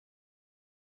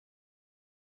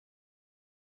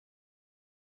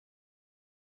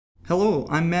Hello,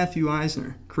 I'm Matthew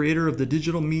Eisner, creator of the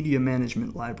Digital Media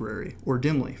Management Library, or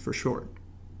DIMLI for short.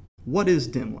 What is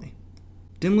DIMLI?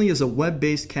 DIMLI is a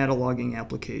web-based cataloging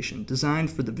application designed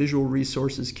for the visual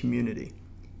resources community.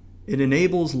 It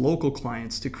enables local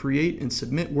clients to create and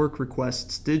submit work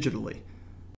requests digitally,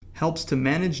 helps to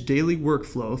manage daily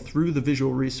workflow through the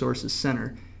Visual Resources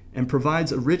Center, and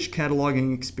provides a rich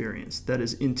cataloging experience that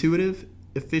is intuitive,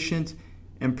 efficient,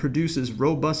 and produces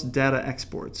robust data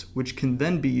exports, which can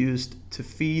then be used to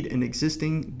feed an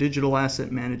existing digital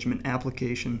asset management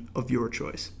application of your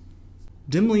choice.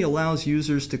 DIMLI allows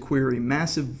users to query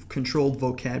massive controlled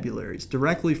vocabularies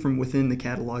directly from within the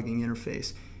cataloging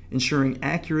interface, ensuring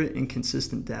accurate and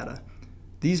consistent data.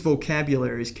 These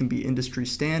vocabularies can be industry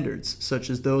standards, such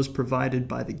as those provided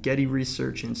by the Getty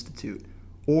Research Institute,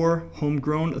 or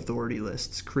homegrown authority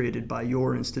lists created by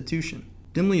your institution.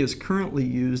 DIMLI is currently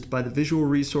used by the Visual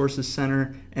Resources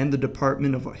Center and the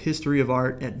Department of History of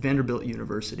Art at Vanderbilt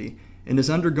University and is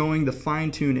undergoing the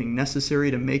fine-tuning necessary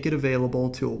to make it available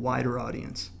to a wider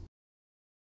audience.